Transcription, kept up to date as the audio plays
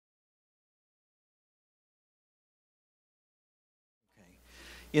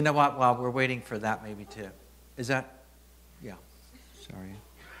You know what? While we're waiting for that, maybe too. Is that? Yeah. Sorry.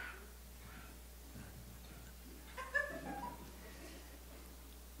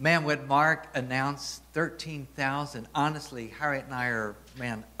 Man, when Mark announced 13,000, honestly, Harriet and I are,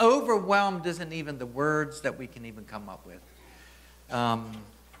 man, overwhelmed isn't even the words that we can even come up with.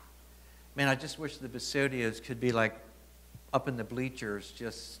 Man, I just wish the Basodios could be like up in the bleachers,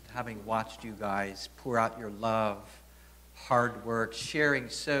 just having watched you guys pour out your love, hard work, sharing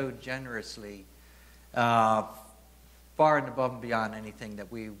so generously, far and above and beyond anything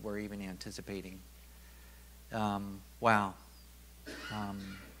that we were even anticipating. Wow.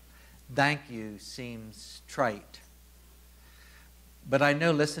 Thank you seems trite. But I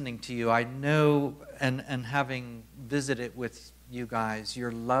know listening to you, I know, and having visited with you guys,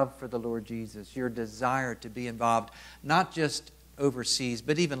 your love for the Lord Jesus, your desire to be involved, not just overseas,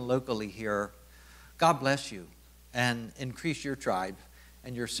 but even locally here. God bless you and increase your tribe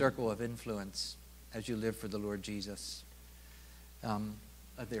and your circle of influence as you live for the Lord Jesus.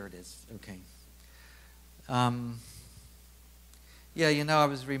 There it is. Okay. Yeah, you know, I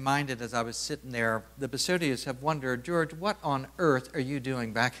was reminded as I was sitting there, the Basodios have wondered, George, what on earth are you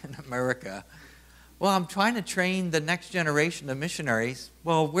doing back in America? Well, I'm trying to train the next generation of missionaries.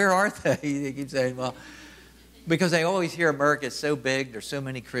 Well, where are they? They keep saying, well, because they always hear America is so big, there's so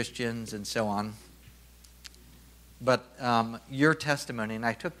many Christians and so on. But your testimony, and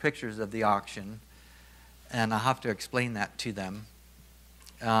I took pictures of the auction, and I'll have to explain that to them,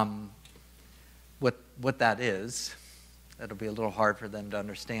 what that is. That'll be a little hard for them to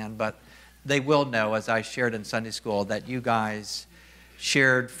understand, but they will know, as I shared in Sunday school, that you guys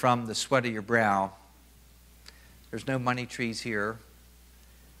shared from the sweat of your brow. There's no money trees here.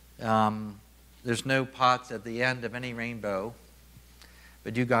 There's no pots at the end of any rainbow.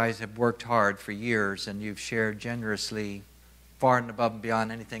 But you guys have worked hard for years, and you've shared generously, far and above and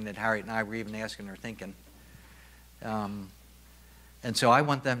beyond anything that Harriet and I were even asking or thinking. And so I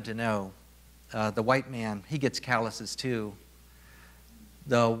want them to know, the white man, he gets calluses too.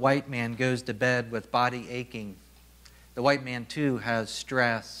 The white man goes to bed with body aching. The white man too has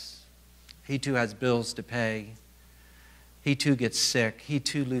stress. He too has bills to pay. He too gets sick. He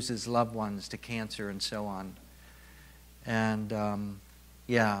too loses loved ones to cancer and so on. And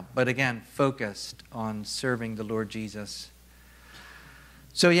yeah, but again, focused on serving the Lord Jesus.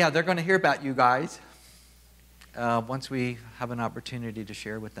 So yeah, they're going to hear about you guys once we have an opportunity to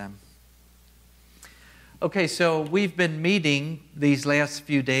share with them. Okay, so we've been meeting these last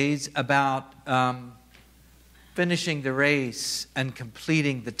few days about finishing the race and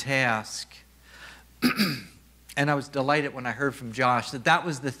completing the task. And I was delighted when I heard from Josh that that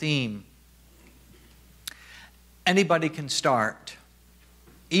was the theme. Anybody can start.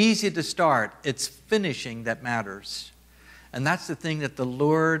 Easy to start. It's finishing that matters. And that's the thing that the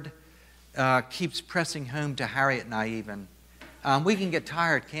Lord keeps pressing home to Harriet and I even. We can get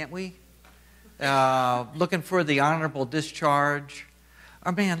tired, can't we? Looking for the honorable discharge.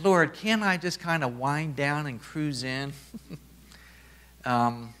 Or man, Lord, can't I just kind of wind down and cruise in?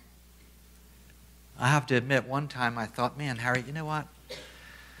 I have to admit, one time I thought, man, Harriet, you know what?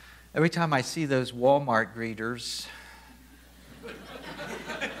 Every time I see those Walmart greeters,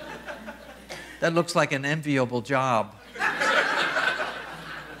 that looks like an enviable job.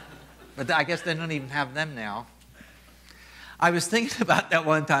 But I guess they don't even have them now. I was thinking about that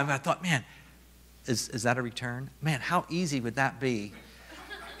one time. I thought, man, is that a return? Man, how easy would that be?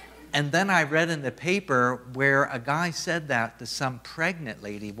 And then I read in the paper where a guy said that to some pregnant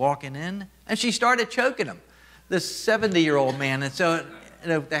lady walking in, and she started choking him, this 70-year-old man. And so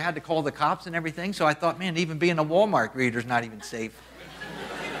they had to call the cops and everything. So I thought, man, even being a Walmart greeter is not even safe.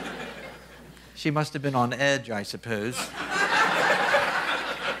 She must have been on edge, I suppose.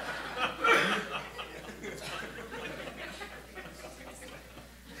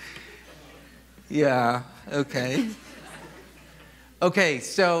 Yeah, okay. Okay,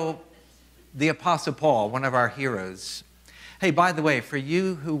 so the Apostle Paul, one of our heroes. Hey, by the way, for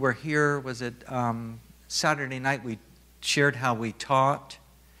you who were here, was it Saturday night, we shared how we taught,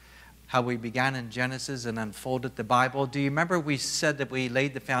 how we began in Genesis and unfolded the Bible. Do you remember we said that we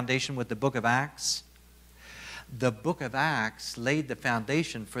laid the foundation with the book of Acts? The book of Acts laid the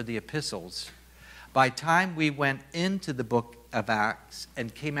foundation for the epistles. By the time we went into the book of Acts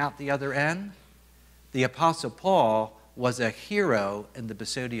and came out the other end, the Apostle Paul was a hero in the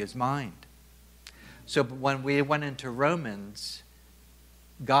Basodios' mind. So when we went into Romans,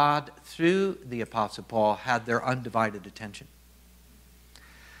 God, through the Apostle Paul, had their undivided attention.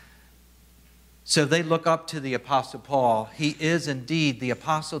 So they look up to the Apostle Paul. He is indeed the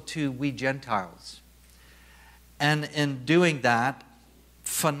apostle to we Gentiles. And in doing that,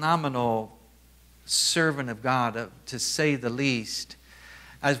 phenomenal servant of God, to say the least.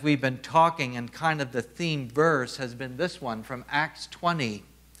 As we've been talking, and kind of the theme verse has been this one from Acts 20,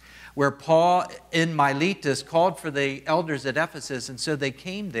 where Paul in Miletus called for the elders at Ephesus, and so they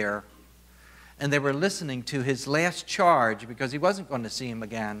came there, and they were listening to his last charge because he wasn't going to see him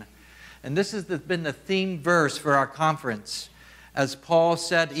again. And this has been the theme verse for our conference. As Paul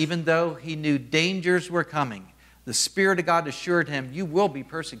said, even though he knew dangers were coming, the Spirit of God assured him, you will be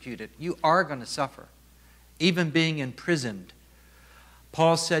persecuted. You are going to suffer, even being imprisoned.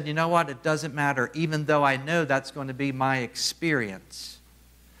 Paul said, you know what? It doesn't matter, even though I know that's going to be my experience.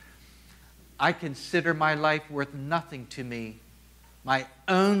 I consider my life worth nothing to me. My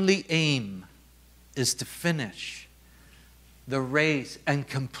only aim is to finish the race and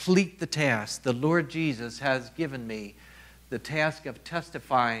complete the task the Lord Jesus has given me, the task of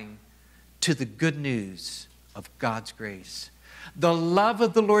testifying to the good news of God's grace. The love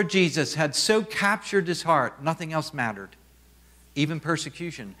of the Lord Jesus had so captured his heart, nothing else mattered. Even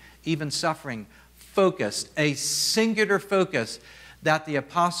persecution, even suffering, focused, a singular focus that the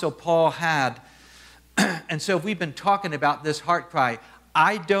Apostle Paul had. And so we've been talking about this heart cry.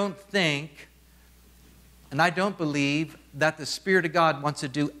 I don't think, and I don't believe, that the Spirit of God wants to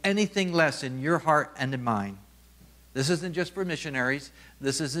do anything less in your heart and in mine. This isn't just for missionaries.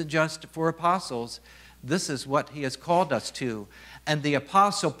 This isn't just for apostles. This is what he has called us to. And the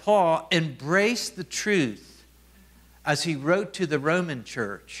Apostle Paul embraced the truth as he wrote to the Roman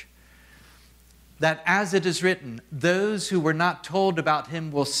church, that as it is written, those who were not told about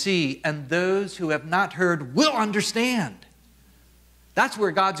him will see, and those who have not heard will understand. That's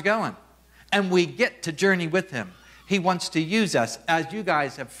where God's going. And we get to journey with him. He wants to use us, as you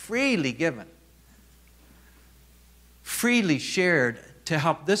guys have freely given, freely shared, to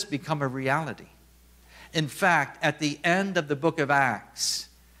help this become a reality. In fact, at the end of the book of Acts,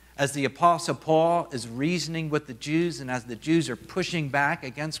 as the Apostle Paul is reasoning with the Jews, and as the Jews are pushing back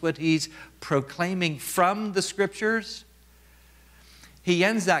against what he's proclaiming from the Scriptures, he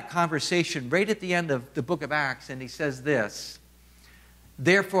ends that conversation right at the end of the book of Acts, and he says this,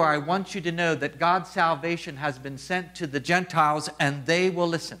 therefore I want you to know that God's salvation has been sent to the Gentiles, and they will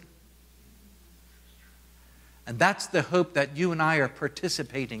listen. And that's the hope that you and I are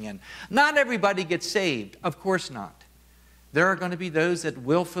participating in. Not everybody gets saved, of course not. There are going to be those that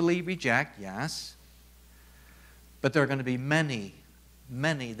willfully reject, yes. But there are going to be many,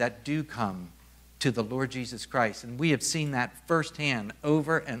 many that do come to the Lord Jesus Christ. And we have seen that firsthand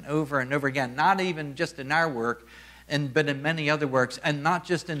over and over and over again. Not even just in our work, but in many other works. And not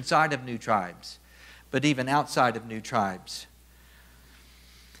just inside of New Tribes, but even outside of New Tribes.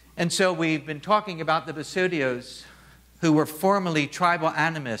 And so we've been talking about the Basodios, who were formerly tribal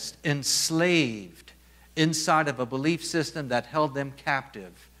animists, enslaved inside of a belief system that held them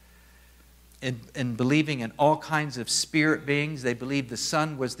captive in believing in all kinds of spirit beings. They believed the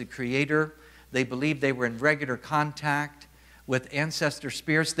sun was the creator. They believed they were in regular contact with ancestor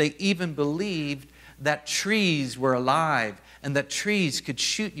spirits. They even believed that trees were alive and that trees could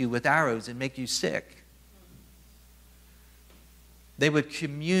shoot you with arrows and make you sick. They would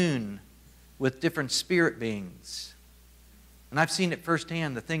commune with different spirit beings. And I've seen it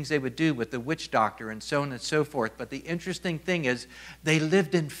firsthand, the things they would do with the witch doctor and so on and so forth. But the interesting thing is they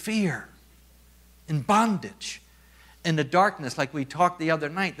lived in fear, in bondage, in the darkness, like we talked the other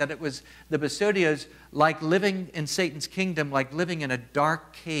night, that it was the Basodios like living in Satan's kingdom, like living in a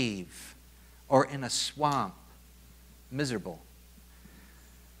dark cave or in a swamp, miserable.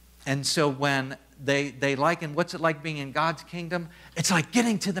 And so when they liken what's it like being in God's kingdom, it's like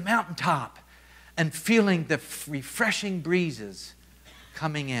getting to the mountaintop and feeling the refreshing breezes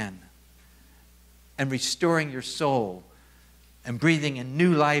coming in and restoring your soul and breathing in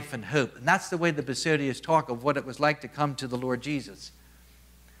new life and hope. And that's the way the Basodios talk of what it was like to come to the Lord Jesus.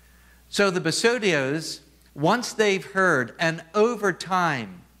 So the Basodios, once they've heard, and over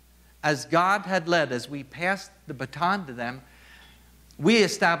time, as God had led, as we passed the baton to them, we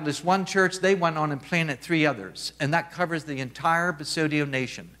established one church, they went on and planted 3 others. And that covers the entire Basodio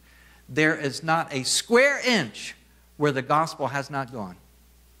nation. There is not a square inch where the gospel has not gone.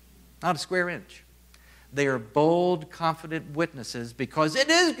 Not a square inch. They are bold, confident witnesses because it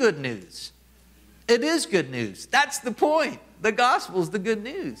is good news. It is good news. That's the point. The gospel is the good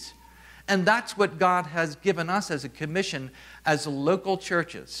news. And that's what God has given us as a commission as local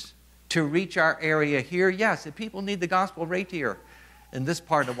churches to reach our area here. Yes, if people need the gospel right here in this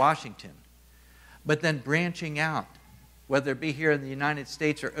part of Washington. But then branching out, whether it be here in the United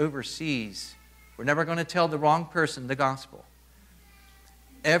States or overseas, we're never going to tell the wrong person the gospel.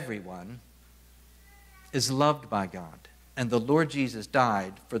 Everyone is loved by God. and the Lord Jesus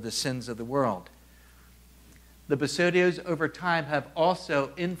died for the sins of the world. The Basodios over time have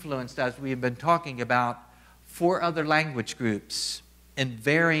also influenced, as we have been talking about, 4 other language groups in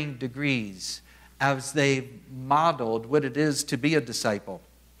varying degrees as they've modeled what it is to be a disciple.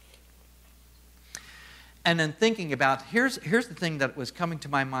 And in thinking about, here's the thing that was coming to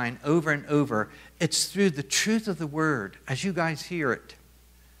my mind over and over. It's through the truth of the word, as you guys hear it,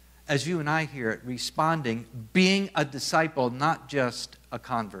 as you and I hear it, responding, being a disciple, not just a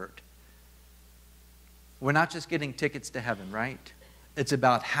convert. We're not just getting tickets to heaven, right? It's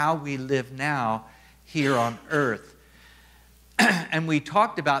about how we live now here on earth. And we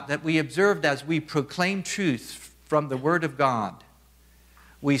talked about that we observed as we proclaim truth from the Word of God.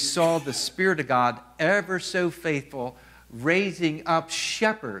 We saw the Spirit of God, ever so faithful, raising up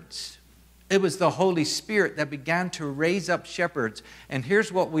shepherds. It was the Holy Spirit that began to raise up shepherds. And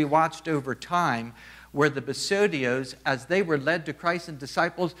here's what we watched over time, where the Basodios, as they were led to Christ and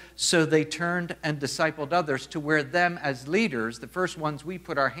disciples, so they turned and discipled others, to where them as leaders, the first ones we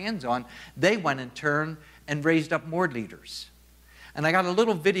put our hands on, they went in turn and raised up more leaders. And I got a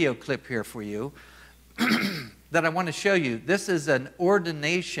little video clip here for you that I want to show you. This is an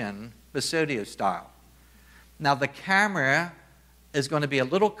ordination Basodio style. Now the camera is going to be a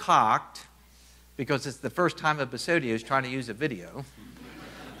little cocked because it's the first time a Basodio is trying to use a video.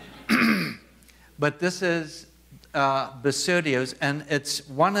 But this is Basodios, and it's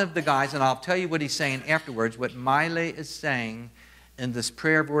one of the guys, and I'll tell you what he's saying afterwards, what Miley is saying in this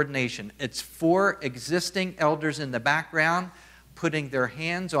prayer of ordination. It's 4 existing elders in the background putting their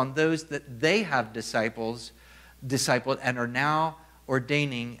hands on those that they have discipled and are now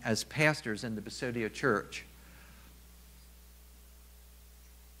ordaining as pastors in the Basodio church.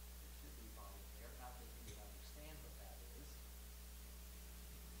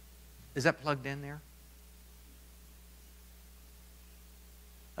 Is that plugged in there?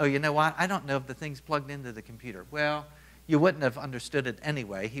 Oh, you know what? I don't know if the thing's plugged into the computer. Well, you wouldn't have understood it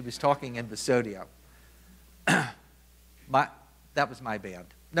anyway. He was talking in Basodio. That was my bad.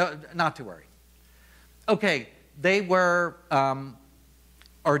 No, not to worry. Okay, they were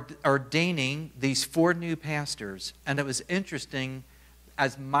ordaining these 4 new pastors, and it was interesting.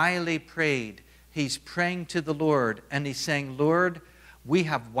 As Miley prayed, he's praying to the Lord, and he's saying, Lord, we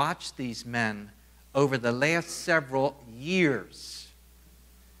have watched these men over the last several years.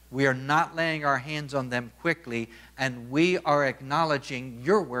 We are not laying our hands on them quickly, and we are acknowledging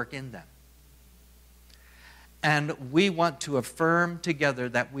your work in them. And we want to affirm together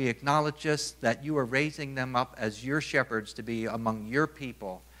that we acknowledge this, that you are raising them up as your shepherds to be among your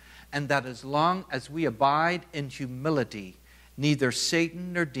people, and that as long as we abide in humility, neither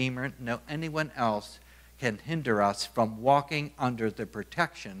Satan nor demon nor anyone else can hinder us from walking under the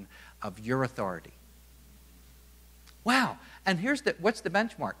protection of your authority. Wow. And what's the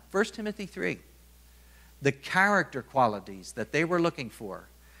benchmark? 1 Timothy 3. The character qualities that they were looking for,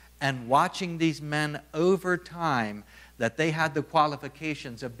 and watching these men over time, that they had the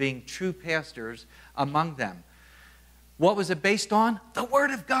qualifications of being true pastors among them. What was it based on? The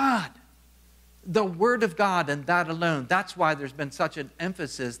Word of God. The Word of God, and that alone. That's why there's been such an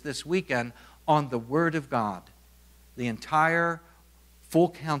emphasis this weekend on the Word of God. The entire full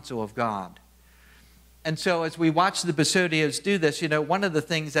counsel of God. And so as we watch the Basodios do this, one of the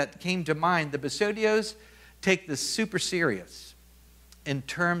things that came to mind, the Basodios take this super serious in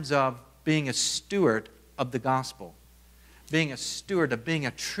terms of being a steward of the gospel, being a steward of being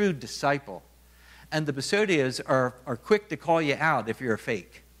a true disciple. And the Basodios are quick to call you out if you're a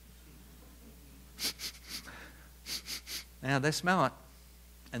fake. Now, they smell it,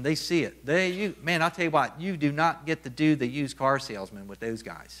 and they see it. Man, I'll tell you what, you do not get to do the used car salesman with those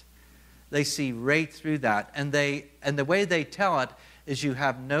guys. They see right through that. And the way they tell it is you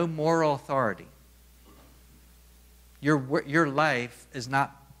have no moral authority. Your life is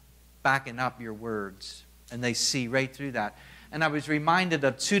not backing up your words. And they see right through that. And I was reminded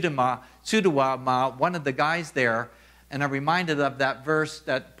of Tsudawa, one of the guys there, and I'm reminded of that verse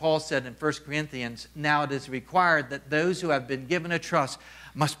that Paul said in 1 Corinthians, now it is required that those who have been given a trust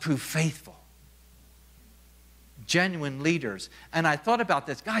must prove faithful. Genuine leaders. And I thought about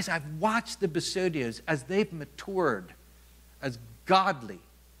this. Guys, I've watched the Basodios as they've matured, as godly,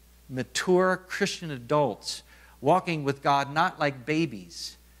 mature Christian adults, walking with God not like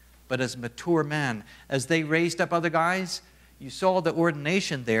babies, but as mature men. As they raised up other guys, you saw the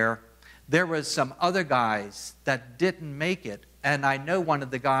ordination there. There was some other guys that didn't make it. And I know one of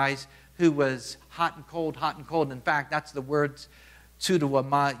the guys who was hot and cold, hot and cold. In fact, that's the words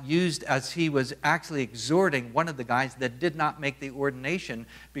Tsudawama used as he was actually exhorting one of the guys that did not make the ordination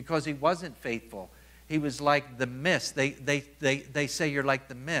because he wasn't faithful. He was like the mist. They say you're like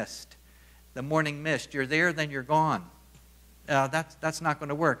the mist, the morning mist. You're there, then you're gone. That's not going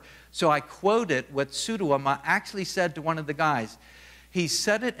to work. So I quoted what Sudowama actually said to one of the guys. He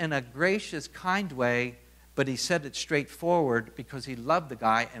said it in a gracious, kind way, but he said it straightforward because he loved the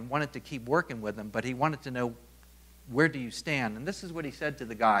guy and wanted to keep working with him, but he wanted to know, where do you stand? And this is what he said to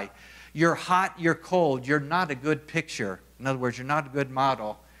the guy. You're hot, you're cold, you're not a good picture. In other words, you're not a good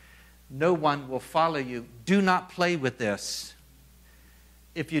model. No one will follow you. Do not play with this.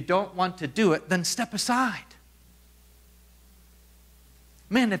 If you don't want to do it, then step aside.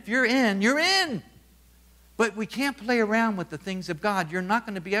 Man, if you're in, you're in. But we can't play around with the things of God. You're not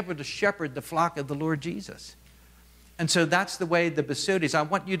going to be able to shepherd the flock of the Lord Jesus. And so that's the way the Basodis, I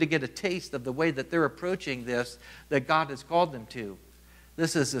want you to get a taste of the way that they're approaching this, that God has called them to.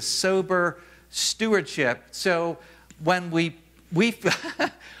 This is a sober stewardship. So when we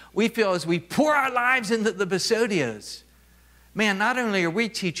feel as we pour our lives into the Basodios, man, not only are we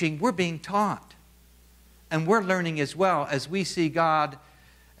teaching, we're being taught. And we're learning as well as we see God,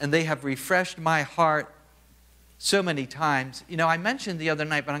 and they have refreshed my heart so many times. You know, I mentioned the other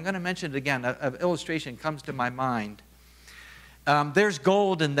night, but I'm going to mention it again. An illustration comes to my mind. There's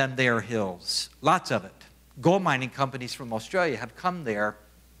gold in them there hills, lots of it. Gold mining companies from Australia have come there,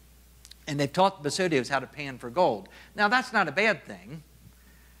 and they've taught the Basodios how to pan for gold. Now, that's not a bad thing.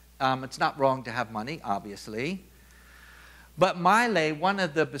 It's not wrong to have money, obviously. But Miley, one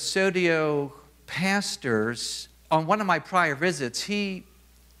of the Basodio pastors, on one of my prior visits,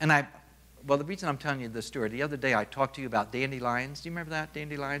 well, the reason I'm telling you this story, the other day I talked to you about dandelions. Do you remember that,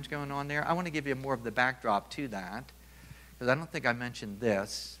 dandelions going on there? I want to give you more of the backdrop to that, because I don't think I mentioned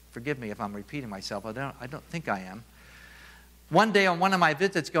this. Forgive me if I'm repeating myself. I don't think I am. One day on one of my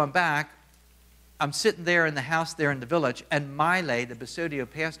visits going back, I'm sitting there in the house there in the village, and Miley, the Basodio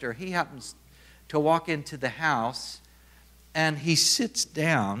pastor, he happens to walk into the house, and he sits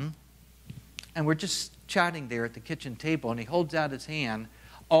down, and we're just chatting there at the kitchen table, and he holds out his hand,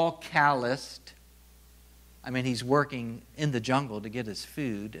 all calloused. I mean, he's working in the jungle to get his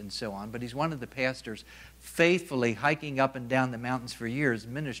food and so on, but he's one of the pastors faithfully hiking up and down the mountains for years,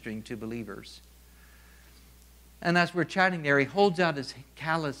 ministering to believers. And as we're chatting there, he holds out his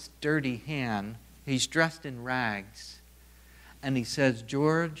calloused, dirty hand. He's dressed in rags. And he says,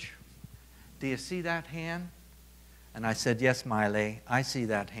 "George, do you see that hand?" And I said, "Yes, Miley, I see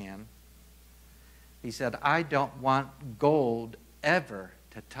that hand." He said, "I don't want gold ever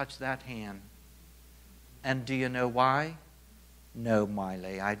to touch that hand." And do you know why? No,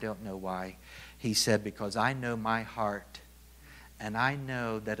 Miley, I don't know why. He said, "Because I know my heart, and I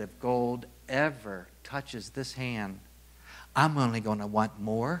know that if gold ever touches this hand, I'm only going to want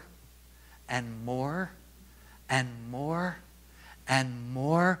more and more and more and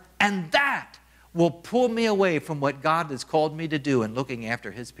more, and that will pull me away from what God has called me to do in looking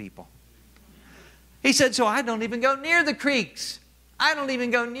after His people." He said, "So I don't even go near the creeks. I don't even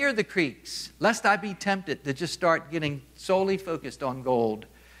go near the creeks, lest I be tempted to just start getting solely focused on gold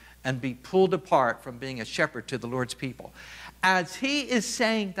and be pulled apart from being a shepherd to the Lord's people." As he is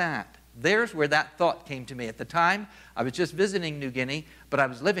saying that, there's where that thought came to me. At the time, I was just visiting New Guinea, but I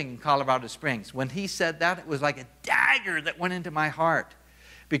was living in Colorado Springs. When he said that, it was like a dagger that went into my heart.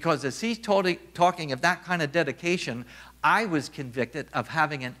 Because as he's talking of that kind of dedication, I was convicted of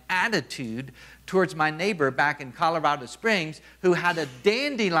having an attitude towards my neighbor back in Colorado Springs who had a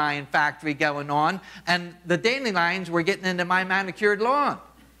dandelion factory going on, and the dandelions were getting into my manicured lawn.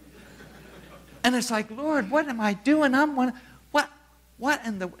 And it's like, Lord, what am I doing? What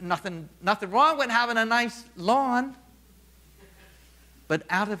in the, nothing wrong with having a nice lawn, but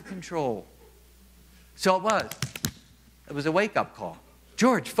out of control. So it was a wake-up call.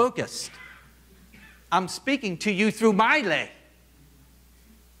 George, focus. I'm speaking to you through Miley,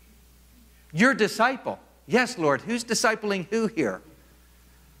 your disciple. Yes, Lord, who's discipling who here?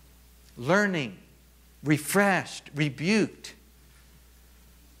 Learning, refreshed, rebuked.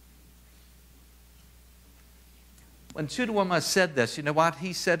 When Sudowama said this, you know what?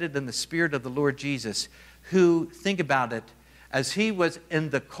 He said it in the spirit of the Lord Jesus, who, think about it, as he was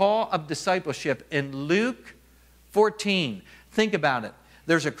in the call of discipleship in Luke 14. Think about it.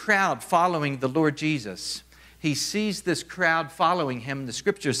 There's a crowd following the Lord Jesus. He sees this crowd following him. The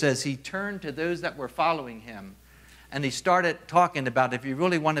scripture says he turned to those that were following him, and he started talking about, if you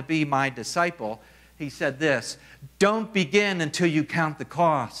really want to be my disciple, he said this, "Don't begin until you count the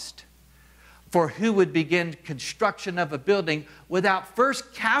cost. For who would begin construction of a building without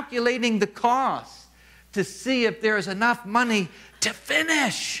first calculating the cost to see if there is enough money to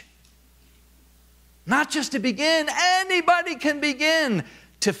finish?" Not just to begin. Anybody can begin.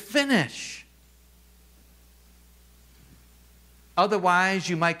 To finish. Otherwise,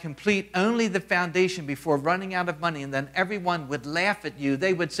 you might complete only the foundation before running out of money, and then everyone would laugh at you.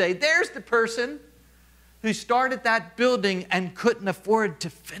 They would say, there's the person who started that building and couldn't afford to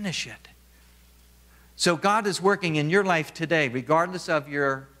finish it. So God is working in your life today, regardless of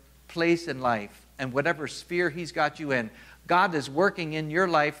your place in life and whatever sphere He's got you in. God is working in your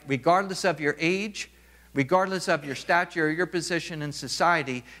life, regardless of your age, regardless of your stature or your position in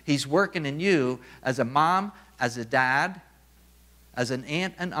society. He's working in you as a mom, as a dad, as an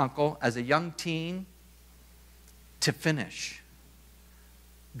aunt and uncle, as a young teen, to finish.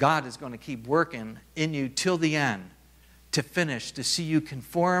 God is going to keep working in you till the end, to finish, to see you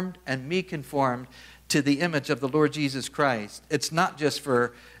conformed and me conformed to the image of the Lord Jesus Christ. It's not just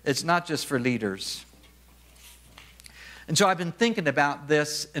for leaders. And so I've been thinking about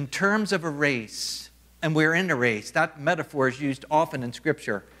this in terms of a race, and we're in a race. That metaphor is used often in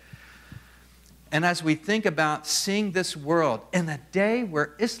Scripture. And as we think about seeing this world in a day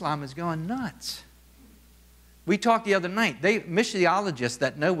where Islam is going nuts. We talked the other night, missiologists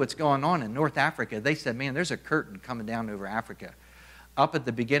that know what's going on in North Africa, they said, man, there's a curtain coming down over Africa. Up at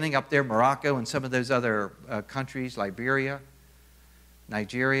the beginning, up there, Morocco and some of those other countries, Liberia,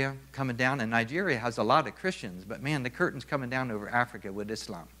 Nigeria, coming down. And Nigeria has a lot of Christians, but man, the curtain's coming down over Africa with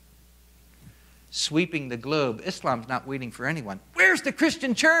Islam. Sweeping the globe. Islam's not waiting for anyone. Where's the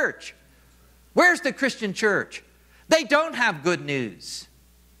Christian church? Where's the Christian church? They don't have good news.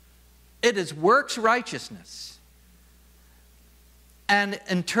 It is works righteousness. And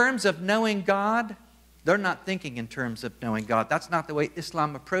in terms of knowing God, they're not thinking in terms of knowing God. That's not the way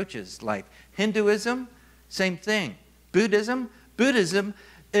Islam approaches life. Hinduism, same thing. Buddhism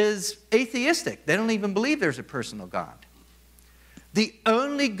is atheistic. They don't even believe there's a personal God. The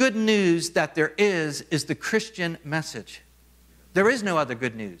only good news that there is the Christian message. There is no other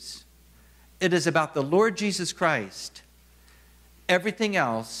good news. It is about the Lord Jesus Christ. Everything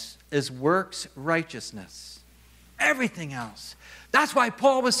else is works righteousness. Everything else. That's why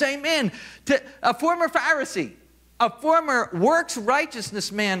Paul was saying, man, to a former Pharisee, a former works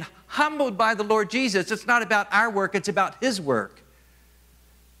righteousness man humbled by the Lord Jesus. It's not about our work, it's about His work.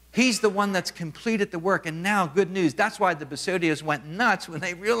 He's the one that's completed the work. And now, good news. That's why the Basodians went nuts when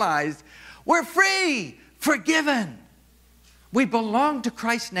they realized we're free, forgiven. We belong to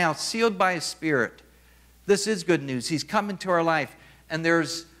Christ now, sealed by His Spirit. This is good news. He's come into our life, and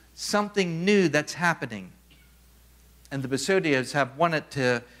there's something new that's happening. And the Basodians have wanted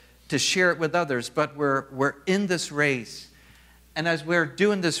to share it with others, but we're in this race. And as we're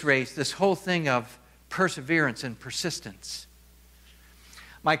doing this race, this whole thing of perseverance and persistence.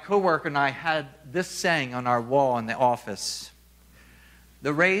 My coworker and I had this saying on our wall in the office.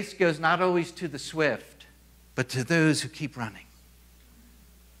 The race goes not always to the swift, but to those who keep running.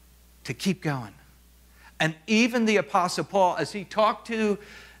 To keep going. And even the Apostle Paul, as he talked to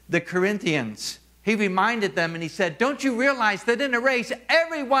the Corinthians, he reminded them and he said, don't you realize that in a race,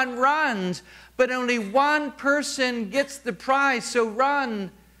 everyone runs, but only one person gets the prize. So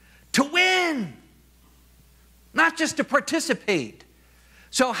run to win, not just to participate.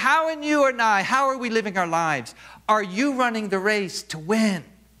 So how in you and I, how are we living our lives? Are you running the race to win?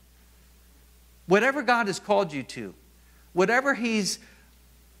 Whatever God has called you to, whatever He's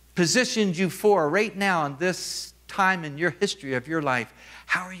positioned you for right now in this time in your history of your life,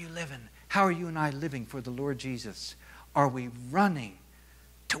 how are you living? How are you and I living for the Lord Jesus? Are we running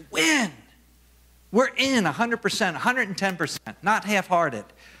to win? We're in 100%, 110%, not half-hearted,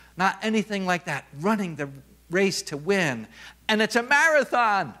 not anything like that. Running the race to win. And it's a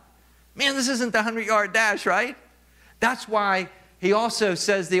marathon. Man, this isn't the 100-yard dash, right? That's why he also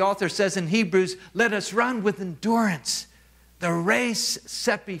says, the author says in Hebrews, let us run with endurance the race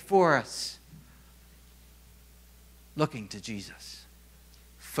set before us. Looking to Jesus.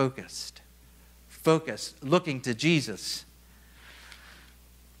 Focused, looking to Jesus.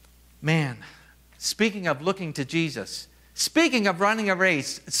 Man, speaking of looking to Jesus, speaking of running a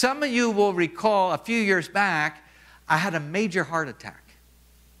race, some of you will recall a few years back, I had a major heart attack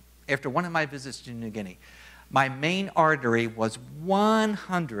after one of my visits to New Guinea. My main artery was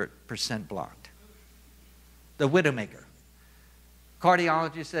 100% blocked. The widowmaker.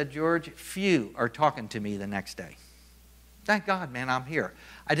 Cardiologist said, George, few are talking to me the next day. Thank God, man, I'm here.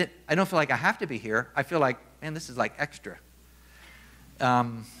 I don't feel like I have to be here. I feel like, man, this is like extra.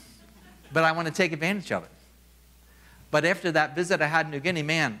 But I want to take advantage of it. But after that visit I had in New Guinea,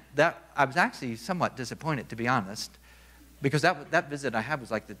 man, I was actually somewhat disappointed, to be honest, because that visit I had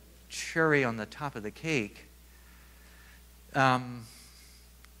was like the cherry on the top of the cake. Yeah,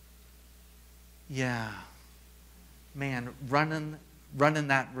 man, running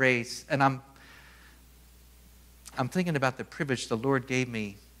that race, and I'm thinking about the privilege the Lord gave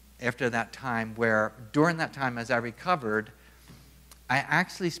me after that time, where during that time as I recovered, I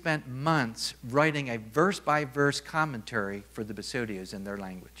actually spent months writing a verse-by-verse commentary for the Basodios in their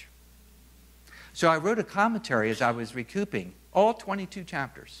language. So I wrote a commentary as I was recouping, all 22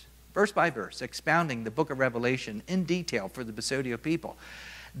 chapters, verse by verse, expounding the book of Revelation in detail for the Basodio people.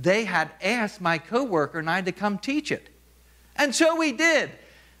 They had asked my coworker and I to come teach it. And so we did.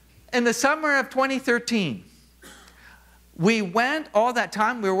 In the summer of 2013, we went, all that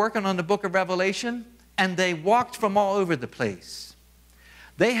time we were working on the book of Revelation, and they walked from all over the place.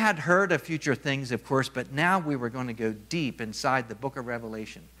 They had heard of future things, of course, but now we were going to go deep inside the book of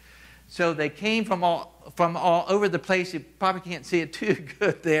Revelation. So they came from all over the place. You probably can't see it too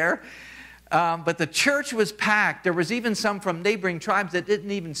good there. But the church was packed. There was even some from neighboring tribes that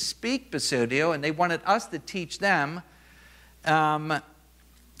didn't even speak Basodio, and they wanted us to teach them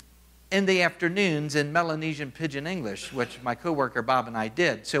in the afternoons in Melanesian Pidgin English, which my coworker Bob and I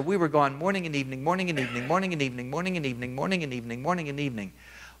did. So we were going morning and evening, morning and evening, morning and evening, morning and evening, morning and evening, morning and evening.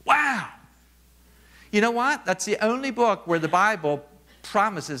 Wow! You know what? That's the only book where the Bible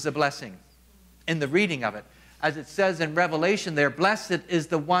promises a blessing in the reading of it. As it says in Revelation there, blessed is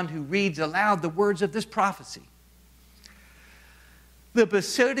the one who reads aloud the words of this prophecy. The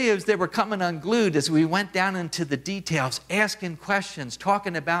Basodios, they were coming unglued as we went down into the details, asking questions,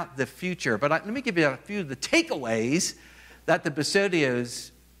 talking about the future. But let me give you a few of the takeaways that the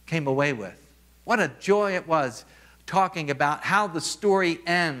Basodios came away with. What a joy it was talking about how the story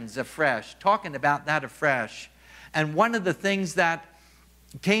ends afresh, talking about that afresh. And one of the things that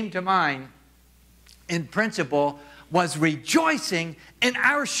came to mind in principle was rejoicing in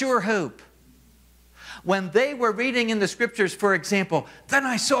our sure hope. When they were reading in the scriptures, for example, then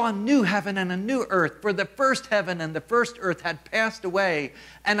I saw a new heaven and a new earth, for the first heaven and the first earth had passed away.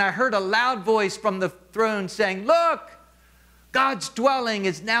 And I heard a loud voice from the throne saying, look, God's dwelling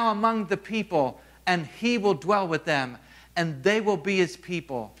is now among the people, and he will dwell with them, and they will be his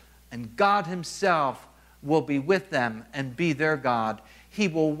people, and God himself will be with them and be their God. He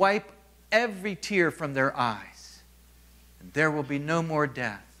will wipe every tear from their eyes. And there will be no more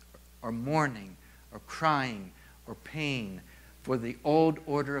death or mourning or crying or pain, for the old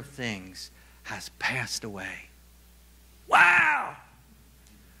order of things has passed away. Wow!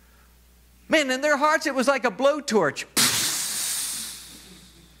 Man, in their hearts it was like a blowtorch.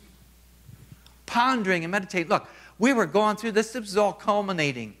 Pondering and meditating. Look, we were going through this. This was all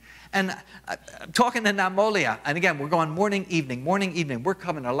culminating. And I'm talking to Namolia, and again, we're going morning, evening, morning, evening. We're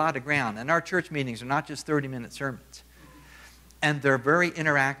covering a lot of ground, and our church meetings are not just 30-minute sermons. And they're very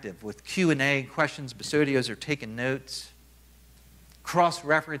interactive with Q&A, questions. Basodios are taking notes,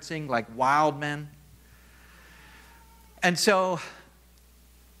 cross-referencing like wild men. And so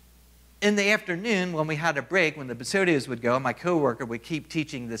in the afternoon, when we had a break, when the Basodios would go, my coworker would keep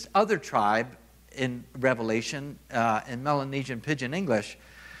teaching this other tribe in Revelation in Melanesian Pidgin English.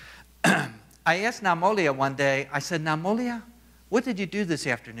 I asked Namolia one day, I said, Namolia, what did you do this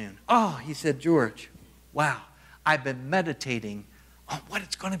afternoon? Oh, he said, George, wow, I've been meditating on what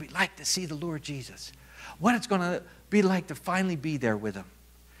it's going to be like to see the Lord Jesus, what it's going to be like to finally be there with him.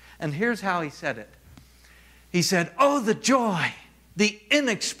 And here's how he said it. He said, oh, the joy, the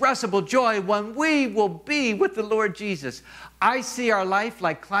inexpressible joy when we will be with the Lord Jesus. I see our life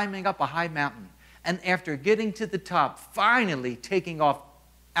like climbing up a high mountain, and after getting to the top, finally taking off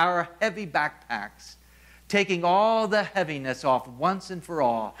our heavy backpacks, taking all the heaviness off once and for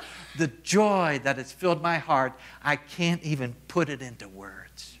all, the joy that has filled my heart, I can't even put it into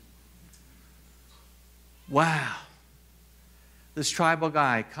words. Wow. This tribal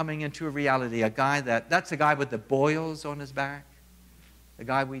guy coming into a reality, a guy that's the guy with the boils on his back, the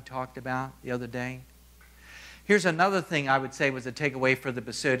guy we talked about the other day. Here's another thing I would say was a takeaway for the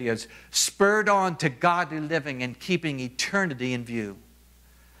Basodios: spurred on to godly living and keeping eternity in view.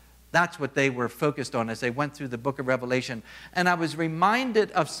 That's what they were focused on as they went through the book of Revelation. And I was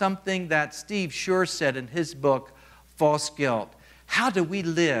reminded of something that Steve Shore said in his book, False Guilt. How do we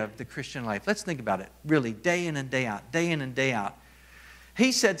live the Christian life? Let's think about it, really, day in and day out, day in and day out.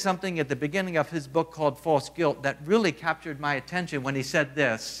 He said something at the beginning of his book called False Guilt that really captured my attention when he said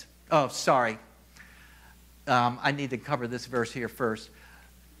this. Oh, sorry. I need to cover this verse here first.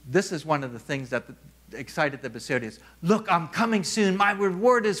 This is one of the things that excited the Basodios. Look, I'm coming soon. My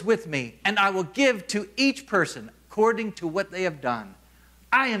reward is with me, and I will give to each person according to what they have done.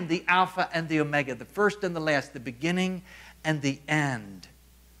 I am the Alpha and the Omega, the first and the last, the beginning and the end.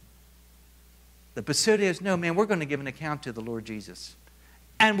 The Basodios know, man, we're going to give an account to the Lord Jesus.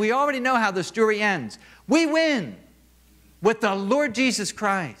 And we already know how the story ends. We win with the Lord Jesus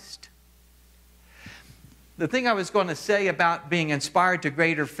Christ. The thing I was going to say about being inspired to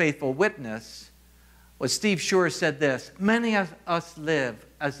greater faithful witness was Steve Shore said this: many of us live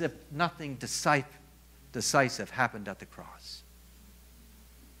as if nothing decisive happened at the cross.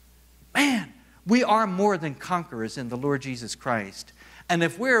 Man, we are more than conquerors in the Lord Jesus Christ. And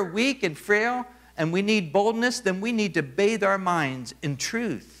if we're weak and frail and we need boldness, then we need to bathe our minds in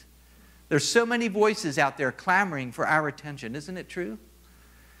truth. There's so many voices out there clamoring for our attention. Isn't it true?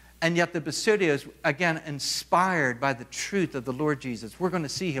 And yet the Basudios, again, inspired by the truth of the Lord Jesus. We're going to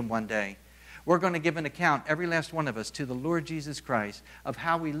see him one day. We're going to give an account, every last one of us, to the Lord Jesus Christ of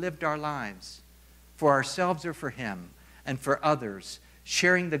how we lived our lives for ourselves or for him and for others,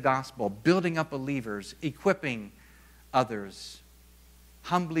 sharing the gospel, building up believers, equipping others,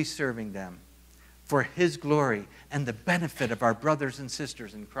 humbly serving them for his glory and the benefit of our brothers and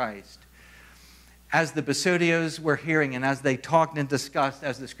sisters in Christ. As the Basudios were hearing and as they talked and discussed,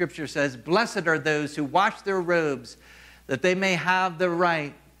 as the scripture says, blessed are those who wash their robes, that they may have the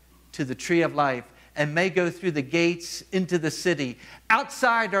right to the tree of life and may go through the gates into the city.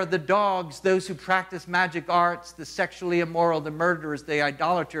 Outside are the dogs, those who practice magic arts, the sexually immoral, the murderers, the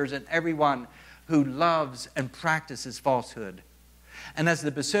idolaters, and everyone who loves and practices falsehood. And as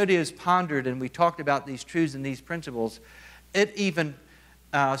the Basudios pondered and we talked about these truths and these principles, it even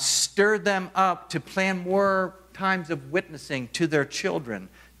stirred them up to plan more times of witnessing to their children,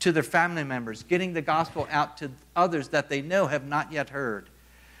 to their family members, getting the gospel out to others that they know have not yet heard,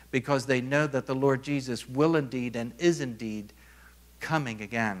 because they know that the Lord Jesus will indeed and is indeed coming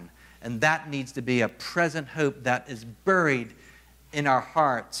again. And that needs to be a present hope that is buried in our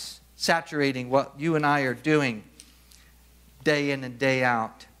hearts, saturating what you and I are doing day in and day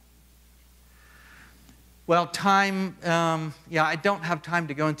out. Well, I don't have time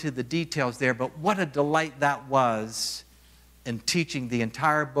to go into the details there, but what a delight that was in teaching the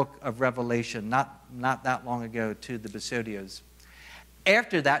entire book of Revelation not that long ago to the Basudios.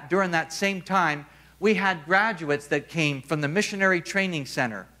 After that, during that same time, we had graduates that came from the Missionary Training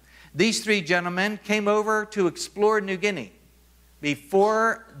Center. These three gentlemen came over to explore New Guinea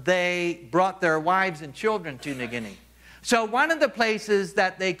before they brought their wives and children to New Guinea. So one of the places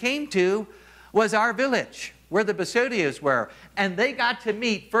that they came to was our village, where the Basudios were. And they got to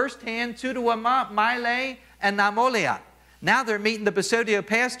meet firsthand Tutuama, Maile, and Namolia. Now they're meeting the Basudio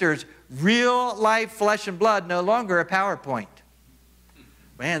pastors, real life flesh and blood, no longer a PowerPoint.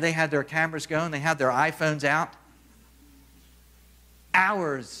 Man, they had their cameras going. They had their iPhones out.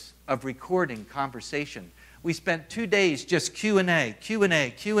 Hours of recording conversation. We spent 2 days just Q&A,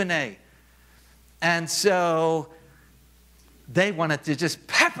 Q&A, Q&A. And so they wanted to just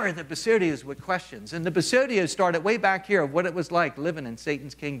pepper the Basudios with questions. And the Basudios started way back here of what it was like living in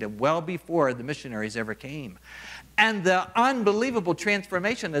Satan's kingdom well before the missionaries ever came. And the unbelievable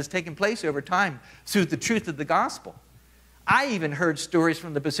transformation that has taken place over time through the truth of the gospel. I even heard stories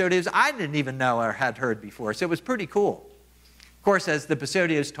from the Basudios I didn't even know or had heard before, so it was pretty cool. Of course, as the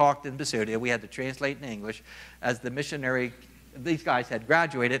Basudios talked in Basudio, we had to translate in English. As the missionary, these guys had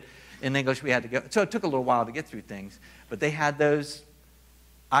graduated in English, we had to go. So it took a little while to get through things, but they had those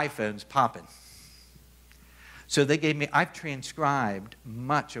iPhones popping. So they gave me, I've transcribed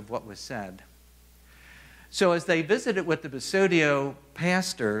much of what was said. So as they visited with the Basudio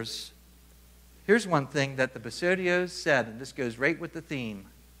pastors, here's one thing that the Basudios said, and this goes right with the theme.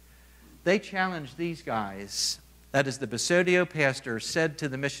 They challenged these guys, that is, the Basudio pastor said to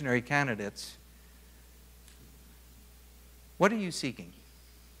the missionary candidates, what are you seeking?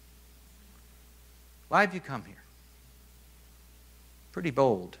 Why have you come here? Pretty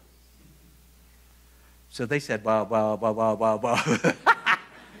bold. So they said, well.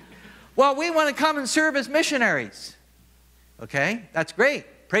 Well, we want to come and serve as missionaries. Okay, that's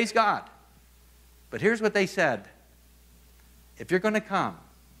great. Praise God. But here's what they said. If you're going to come,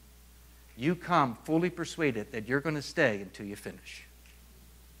 you come fully persuaded that you're going to stay until you finish.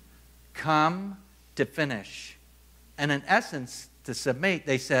 Come to finish. And in essence, to submit,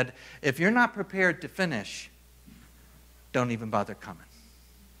 they said, if you're not prepared to finish, don't even bother coming.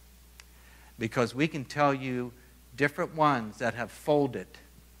 Because we can tell you different ones that have folded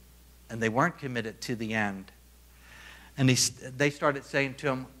and they weren't committed to the end. And they started saying to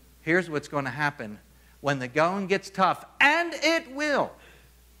him, here's what's going to happen. When the going gets tough, and it will,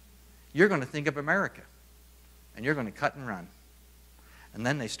 you're going to think of America. And you're going to cut and run. And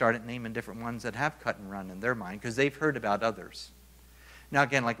then they started naming different ones that have cut and run in their mind because they've heard about others. Now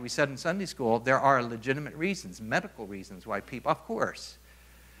again, like we said in Sunday school, there are legitimate reasons, medical reasons why people, of course.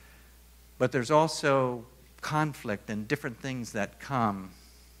 But there's also conflict and different things that come.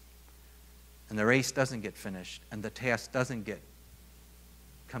 And the race doesn't get finished. And the task doesn't get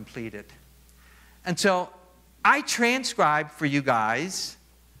completed. And so I transcribed for you guys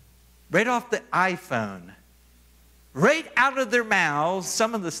right off the iPhone, right out of their mouths,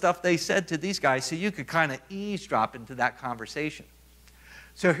 some of the stuff they said to these guys so you could kind of eavesdrop into that conversation.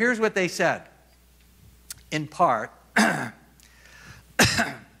 So here's what they said. In part,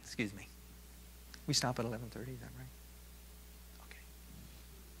 excuse me. We stop at 11:30, is that right? Okay.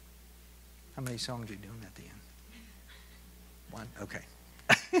 How many songs are you doing at the end? 1?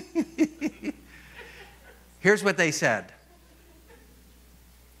 Okay. Here's what they said.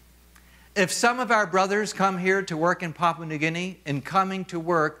 If some of our brothers come here to work in Papua New Guinea, in coming to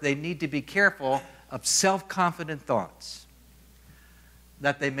work, they need to be careful of self-confident thoughts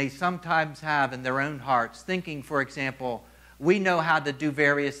that they may sometimes have in their own hearts, thinking, for example, we know how to do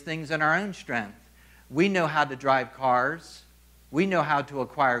various things in our own strength. We know how to drive cars. We know how to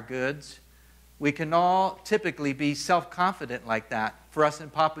acquire goods. We can all typically be self-confident like that. For us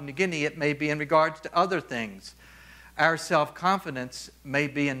in Papua New Guinea, it may be in regards to other things. Our self-confidence may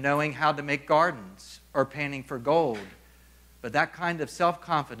be in knowing how to make gardens or panning for gold. But that kind of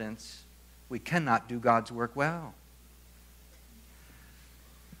self-confidence, we cannot do God's work well.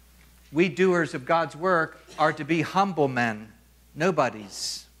 We doers of God's work are to be humble men,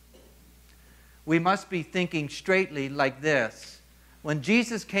 nobodies. We must be thinking straightly like this. When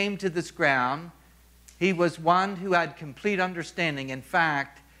Jesus came to this ground, he was one who had complete understanding. In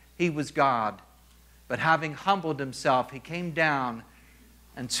fact, he was God. But having humbled himself, he came down,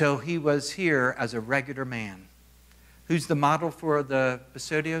 and so he was here as a regular man. Who's the model for the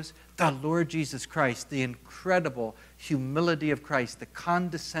Basodios? The Lord Jesus Christ, the incredible humility of Christ, the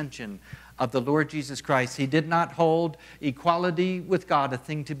condescension of the Lord Jesus Christ. He did not hold equality with God a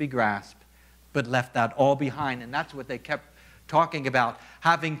thing to be grasped, but left that all behind. And that's what they kept talking about.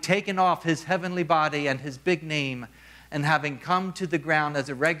 Having taken off his heavenly body and his big name, and having come to the ground as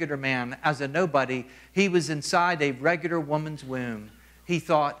a regular man, as a nobody, he was inside a regular woman's womb. He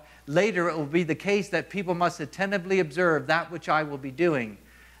thought, later it will be the case that people must attentively observe that which I will be doing.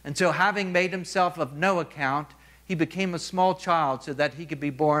 And so having made himself of no account, he became a small child so that he could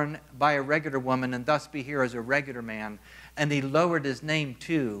be born by a regular woman and thus be here as a regular man. And he lowered his name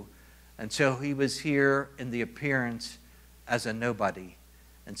too. And so he was here in the appearance as a nobody.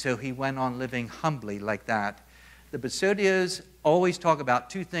 And so he went on living humbly like that. The Basodios always talk about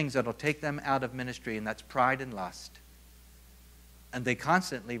two things that will take them out of ministry, and that's pride and lust. And they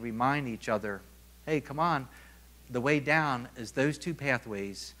constantly remind each other, hey, come on, the way down is those two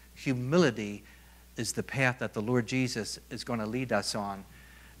pathways. Humility is the path that the Lord Jesus is going to lead us on.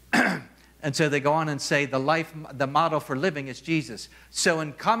 And so they go on and say the model for living is Jesus. So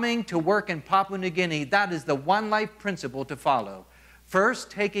in coming to work in Papua New Guinea, that is the one life principle to follow. First,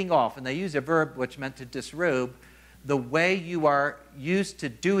 taking off, and they use a verb which meant to disrobe, the way you are used to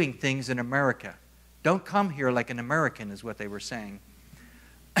doing things in America. Don't come here like an American, is what they were saying.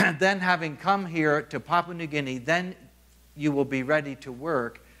 Then having come here to Papua New Guinea, then you will be ready to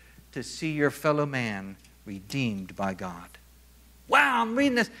work to see your fellow man redeemed by God. Wow, I'm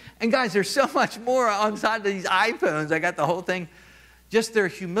reading this. And guys, there's so much more on side of these iPhones. I got the whole thing. Just their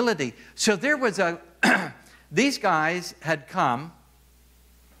humility. So there was these guys had come,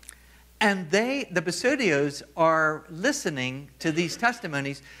 and the Basodios are listening to these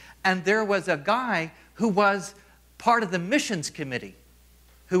testimonies, and there was a guy who was part of the missions committee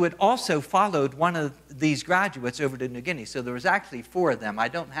who had also followed one of these graduates over to New Guinea. So there was actually 4 of them. I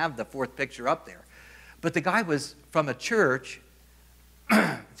don't have the 4th picture up there. But the guy was from a church,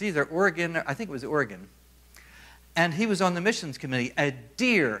 it's either Oregon, I think it was Oregon, and he was on the missions committee, a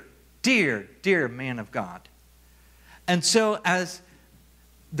dear, dear, dear man of God. And so as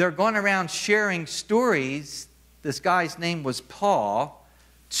they're going around sharing stories, this guy's name was Paul.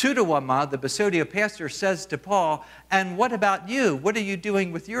 Tsudawama, the Basodio pastor, says to Paul, and what about you? What are you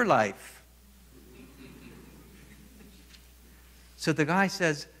doing with your life? So the guy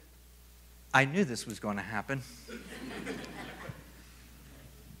says, I knew this was going to happen.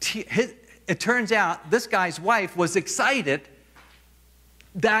 It turns out this guy's wife was excited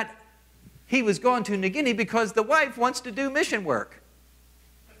that he was going to New Guinea because the wife wants to do mission work.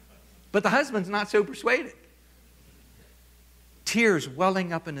 But the husband's not so persuaded. Tears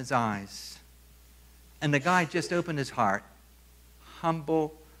welling up in his eyes. And the guy just opened his heart.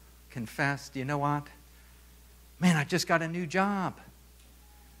 Humble, confessed, you know what? Man, I just got a new job.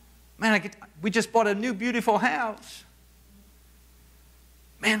 Man, we just bought a new beautiful house.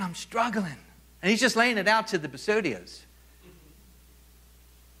 Man, I'm struggling. And he's just laying it out to the Basodios.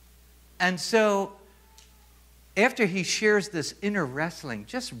 And so after he shares this inner wrestling,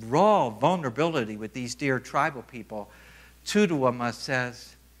 just raw vulnerability with these dear tribal people, Tudawama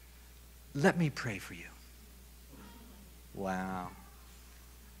says, let me pray for you. Wow.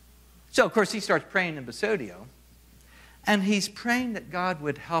 So, of course, he starts praying in Basodio. And he's praying that God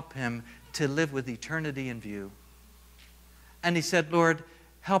would help him to live with eternity in view. And he said, Lord,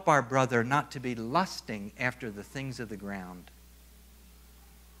 help our brother not to be lusting after the things of the ground.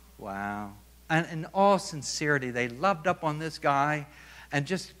 Wow. And in all sincerity, they loved up on this guy and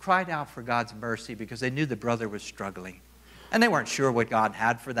just cried out for God's mercy because they knew the brother was struggling. And they weren't sure what God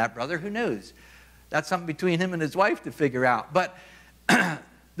had for that brother. Who knows? That's something between him and his wife to figure out. But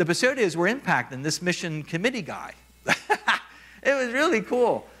the Basodios were impacting this mission committee guy. It was really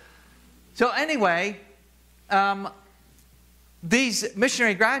cool. So anyway, these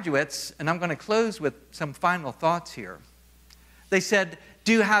missionary graduates, and I'm going to close with some final thoughts here. They said,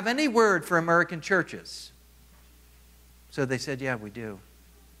 do you have any word for American churches? So they said, yeah, we do.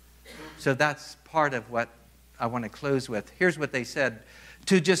 So that's part of what I want to close with. Here's what they said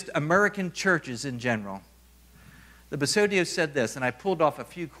to just American churches in general. The Basodios said this, and I pulled off a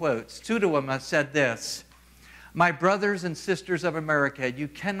few quotes. Tudawama said this, my brothers and sisters of America, you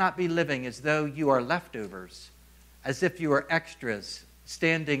cannot be living as though you are leftovers, as if you are extras,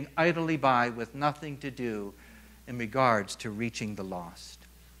 standing idly by with nothing to do in regards to reaching the lost.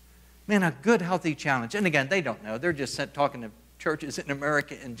 Man, a good, healthy challenge. And again, they don't know. They're just talking to churches in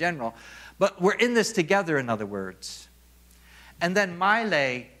America in general. But we're in this together, in other words. And then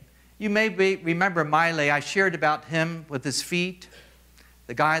Miley, you may remember Miley. I shared about him with his feet.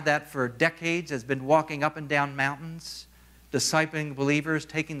 The guy that for decades has been walking up and down mountains, discipling believers,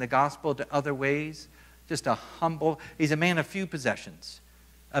 taking the gospel to other ways. Just a humble, he's a man of few possessions.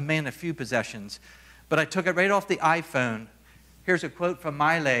 A man of few possessions. But I took it right off the iPhone. Here's a quote from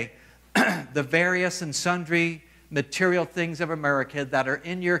Miley. The various and sundry material things of America that are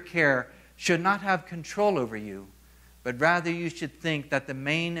in your care should not have control over you, but rather you should think that the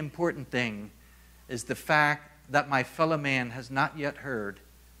main important thing is the fact that my fellow man has not yet heard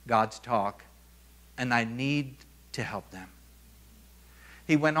God's talk, and I need to help them.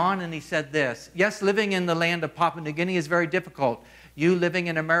 He went on and he said this, yes, living in the land of Papua New Guinea is very difficult. You living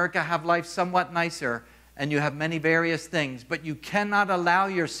in America have life somewhat nicer, and you have many various things, but you cannot allow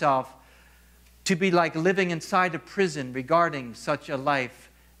yourself to be like living inside a prison regarding such a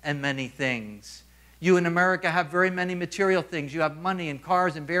life and many things. You in America have very many material things. You have money and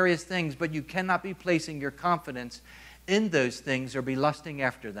cars and various things, but you cannot be placing your confidence in those things or be lusting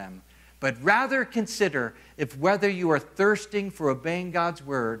after them. But rather consider if whether you are thirsting for obeying God's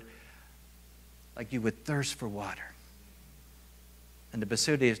word like you would thirst for water. And the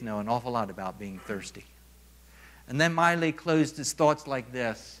Basodios know an awful lot about being thirsty. And then Miley closed his thoughts like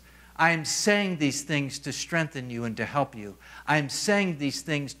this. I am saying these things to strengthen you and to help you. I am saying these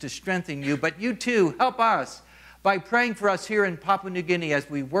things to strengthen you, but you too help us by praying for us here in Papua New Guinea as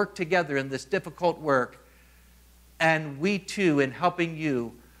we work together in this difficult work. And we too, in helping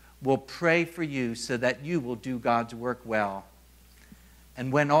you, will pray for you so that you will do God's work well.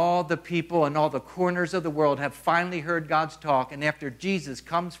 And when all the people in all the corners of the world have finally heard God's talk, and after Jesus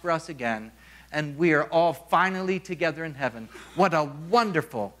comes for us again, and we are all finally together in heaven, what a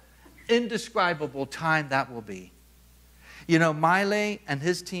wonderful, indescribable time that will be. You know, Miley and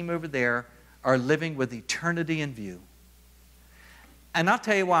his team over there are living with eternity in view. And I'll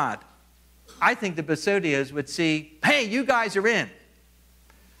tell you what, I think the Basodios would see, hey, you guys are in.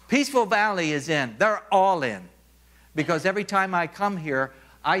 Peaceful Valley is in. They're all in. Because every time I come here,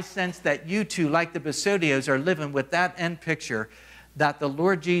 I sense that you two, like the Basodios, are living with that end picture that the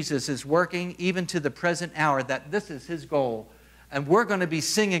Lord Jesus is working even to the present hour, that this is his goal. And we're going to be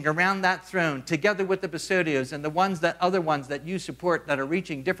singing around that throne together with the Basodios and the other ones that you support that are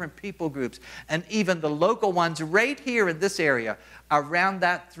reaching different people groups, and even the local ones right here in this area around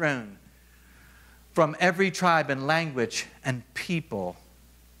that throne, from every tribe and language and people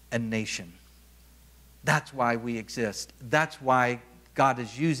and nation. That's why we exist. That's why God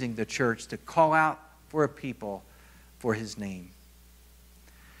is using the church to call out for a people for his name.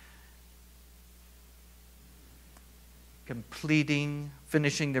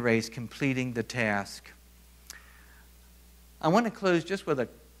 Finishing the race, completing the task. I want to close just with a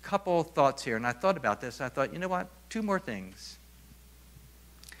couple thoughts here. And I thought about this. I thought, you know what? Two more things.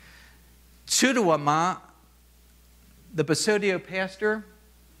 Chudawama, the Basodio pastor,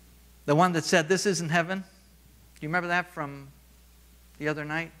 the one that said, this isn't heaven. Do you remember that from the other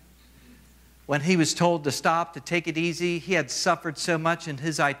night? When he was told to stop, to take it easy. He had suffered so much in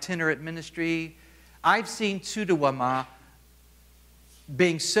his itinerant ministry. I've seen Chudawama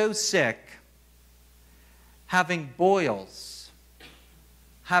being so sick, having boils,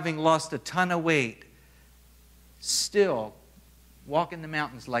 having lost a ton of weight, still walk in the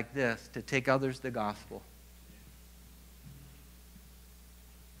mountains like this to take others the gospel.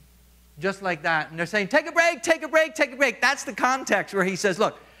 just like that. And they're saying, take a break, take a break, take a break. That's the context where he says,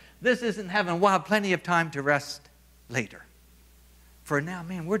 look, this isn't heaven. We'll have plenty of time to rest later. For now,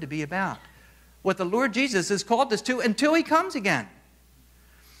 man, we're to be about what the Lord Jesus has called us to until he comes again.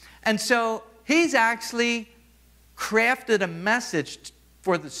 And so he's actually crafted a message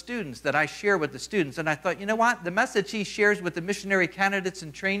for the students that I share with the students. And I thought, you know what? The message he shares with the missionary candidates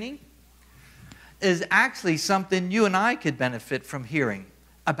in training is actually something you and I could benefit from hearing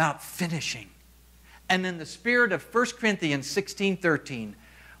about finishing. And in the spirit of 1 Corinthians 16:13,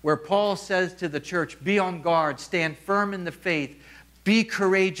 where Paul says to the church, be on guard, stand firm in the faith, be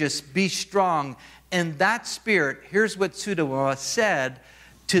courageous, be strong. In that spirit, here's what Sudawa said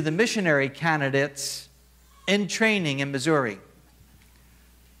to the missionary candidates in training in Missouri.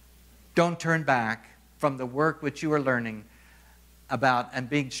 Don't turn back from the work which you are learning about and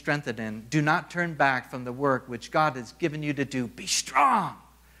being strengthened in. Do not turn back from the work which God has given you to do. Be strong.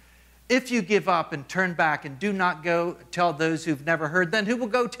 If you give up and turn back and do not go tell those who've never heard, then who will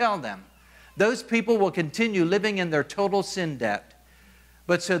go tell them? Those people will continue living in their total sin debt.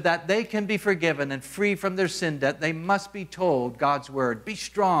 But so that they can be forgiven and free from their sin debt, they must be told God's word. Be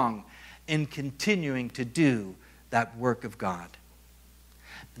strong in continuing to do that work of God.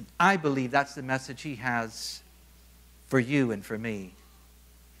 And I believe that's the message he has for you and for me.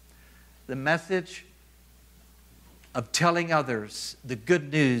 The message of telling others the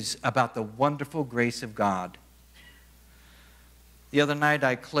good news about the wonderful grace of God. The other night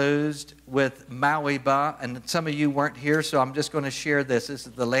I closed with Maui Ba, and some of you weren't here, so I'm just going to share this. This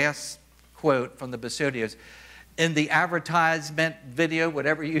is the last quote from the Basodios. In the advertisement video,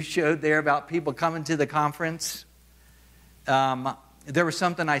 whatever you showed there about people coming to the conference, there was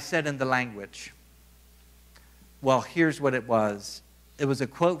something I said in the language. Well, here's what it was. It was a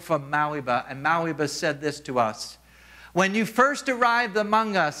quote from Maui Ba, and Maui Ba said this to us. When you first arrived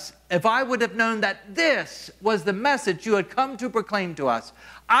among us, if I would have known that this was the message you had come to proclaim to us,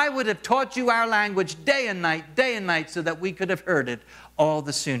 I would have taught you our language day and night, so that we could have heard it all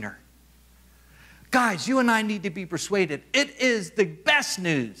the sooner. Guys, you and I need to be persuaded. It is the best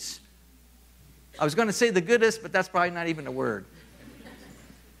news. I was going to say the goodest, but that's probably not even a word.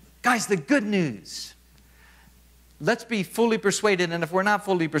 Guys, the good news. Let's be fully persuaded, and if we're not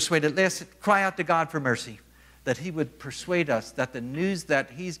fully persuaded, let's cry out to God for mercy, that he would persuade us that the news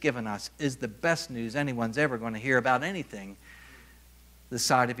that he's given us is the best news anyone's ever going to hear about anything this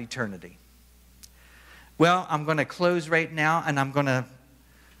side of eternity. Well, I'm going to close right now, and I'm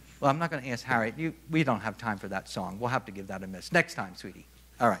not going to ask Harriet. We don't have time for that song. We'll have to give that a miss. Next time, sweetie.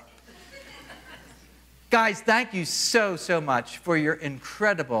 All right. Guys, thank you so, so much for your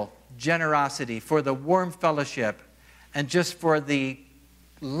incredible generosity, for the warm fellowship, and just for the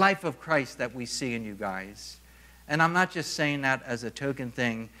life of Christ that we see in you guys. And I'm not just saying that as a token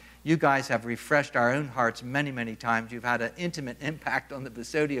thing. You guys have refreshed our own hearts many, many times. You've had an intimate impact on the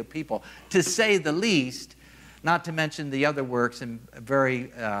Basodio people, to say the least, not to mention the other works and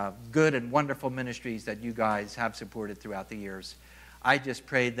very good and wonderful ministries that you guys have supported throughout the years. I just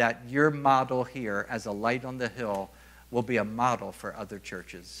pray that your model here as a light on the hill will be a model for other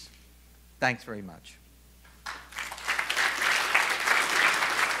churches. Thanks very much.